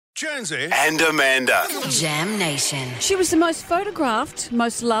Jonesy and Amanda. Jam Nation. She was the most photographed,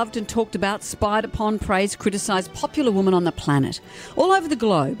 most loved and talked about, spied upon, praised, criticised, popular woman on the planet. All over the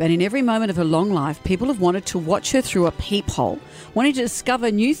globe and in every moment of her long life, people have wanted to watch her through a peephole, wanting to discover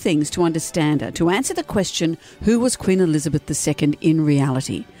new things to understand her, to answer the question, who was Queen Elizabeth II in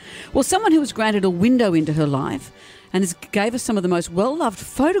reality? Well, someone who was granted a window into her life and gave us some of the most well-loved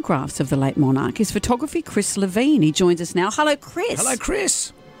photographs of the late monarch is photography Chris Levine. He joins us now. Hello, Chris. Hello,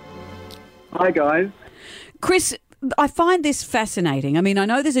 Chris. Hi, guys. Chris, I find this fascinating. I mean, I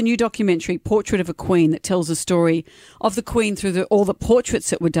know there's a new documentary, Portrait of a Queen, that tells the story of the Queen through all the portraits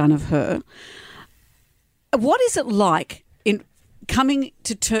that were done of her. What is it like in coming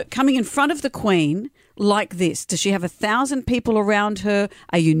in front of the Queen like this? Does she have 1,000 people around her?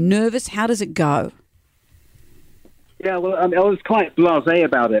 Are you nervous? How does it go? Yeah, well, I was quite blasé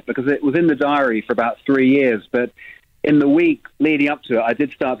about it because it was in the diary for about 3 years, but in the week leading up to it, I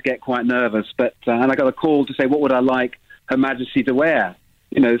did start to get quite nervous, and I got a call to say, what would I like Her Majesty to wear?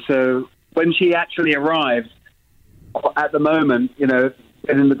 So when she actually arrived, at the moment, been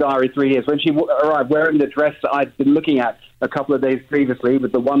in the diary 3 years, when she arrived wearing the dress that I'd been looking at a couple of days previously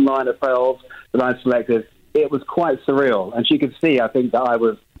with the one-liner pearls that I'd selected, it was quite surreal. And she could see, I think, that I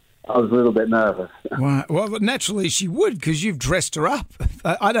was a little bit nervous. Wow. Well, naturally she would, because you've dressed her up.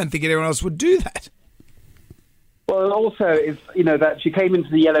 I don't think anyone else would do that. Well, also is that she came into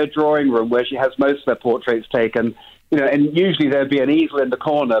the yellow drawing room where she has most of her portraits taken. And usually there'd be an easel in the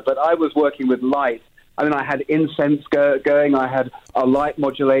corner, but I was working with light. I mean, I had incense going. I had a light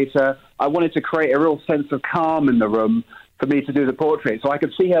modulator. I wanted to create a real sense of calm in the room for me to do the portrait, so I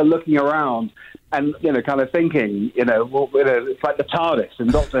could see her looking around and kind of thinking, it's like the TARDIS in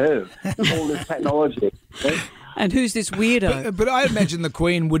Doctor Who, all this technology. And who's this weirdo? But I imagine the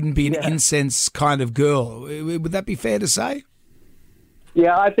Queen wouldn't be an incense kind of girl. Would that be fair to say?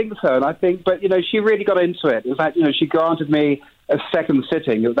 Yeah, I think so. And I think, but, she really got into it. In fact, she granted me a second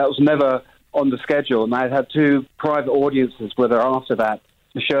sitting. That was never on the schedule. And I had 2 private audiences with her after that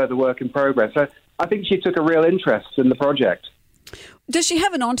to show the work in progress. So I think she took a real interest in the project. Does she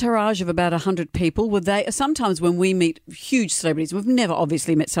have an entourage of about 100 people? Sometimes when we meet huge celebrities, we've never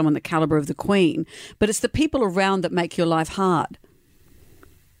obviously met someone the calibre of the Queen, but it's the people around that make your life hard.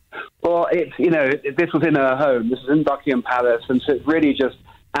 Well, this was in her home. This is in Buckingham Palace, and so it's really just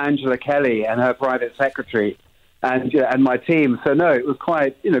Angela Kelly and her private secretary and my team. So no, it was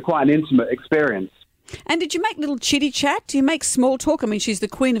quite an intimate experience. And did you make little chitty chat? Do you make small talk? I mean, she's the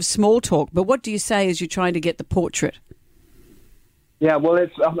Queen of small talk, but what do you say as you're trying to get the portrait? Yeah, well,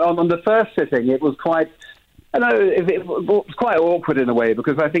 it's on the first sitting. It was quite, it was quite awkward in a way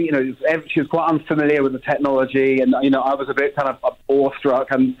because I think she was quite unfamiliar with the technology, and I was a bit kind of awestruck.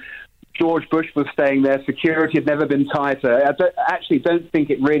 And George Bush was staying there. Security had never been tighter. I don't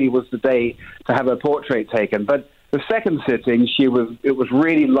think it really was the day to have her portrait taken. But the second sitting, it was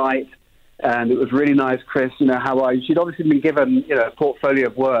really light, and it was really nice. Chris, she'd obviously been given a portfolio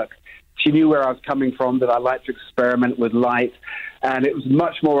of work. She knew where I was coming from, that I like to experiment with light, and it was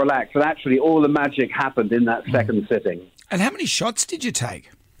much more relaxed. And actually, all the magic happened in that second sitting. And how many shots did you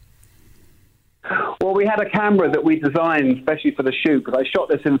take? Well, we had a camera that we designed especially for the shoot, because I shot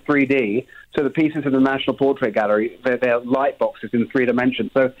this in 3D, so the pieces in the National Portrait Gallery, they're light boxes in 3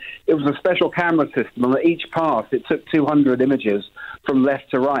 dimensions. So it was a special camera system, and at each pass, it took 200 images from left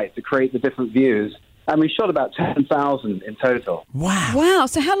to right to create the different views. And we shot about 10,000 in total. Wow. Wow.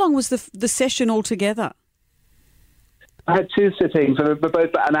 So how long was the session altogether? I had 2 sittings, so both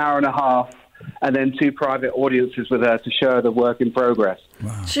about an hour and a half, and then 2 private audiences with her to show the work in progress.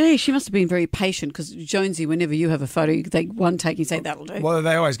 Wow. Gee, she must have been very patient, because Jonesy, whenever you have a photo, you take one take, you say, that'll do. Well,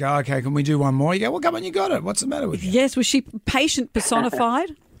 they always go, okay, can we do one more? You go, well, come on, you got it. What's the matter with you? Yes, was she patient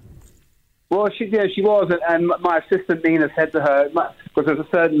personified? Well, she was, and my assistant Nina said to her, because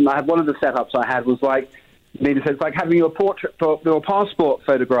one of the setups I had was like, Nina said, it's like having your passport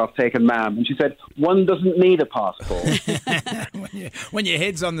photograph taken, ma'am. And she said, one doesn't need a passport. when your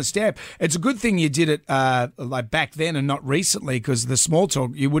head's on the step. It's a good thing you did it like back then and not recently, because the small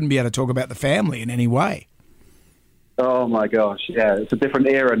talk, you wouldn't be able to talk about the family in any way. Oh, my gosh, yeah, it's a different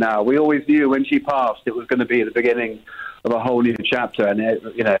era now. We always knew when she passed it was going to be the beginning of a whole new chapter, and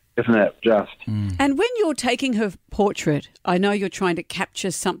isn't it just? And when you're taking her portrait, I know you're trying to capture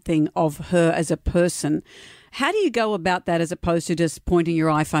something of her as a person. How do you go about that as opposed to just pointing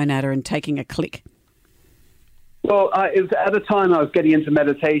your iPhone at her and taking a click? Well, it was at the time I was getting into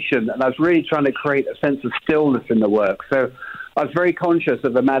meditation, and I was really trying to create a sense of stillness in the work. So I was very conscious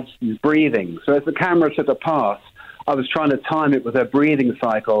of Her Majesty's breathing. So as the camera took a pass, I was trying to time it with her breathing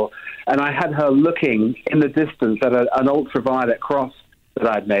cycle, and I had her looking in the distance at an ultraviolet cross that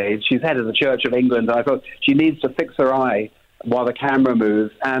I'd made. She's head of the Church of England. I thought she needs to fix her eye while the camera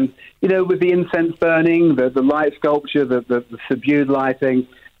moves. And, with the incense burning, the light sculpture, the subdued lighting,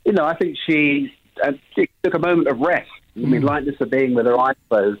 I think she took a moment of rest. I mean, lightness of being with her eyes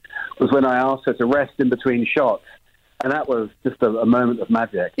closed was when I asked her to rest in between shots. And that was just a moment of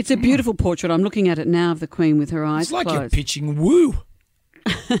magic. It's a beautiful portrait. I'm looking at it now of the Queen with her eyes closed. It's like you're pitching woo.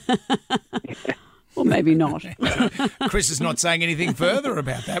 Well, maybe not. Chris is not saying anything further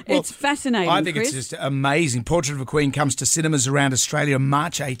about that. Well, it's fascinating, I think Chris. it's just amazing. Portrait of a Queen comes to cinemas around Australia on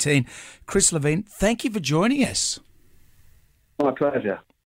March 18. Chris Levine, thank you for joining us. My pleasure.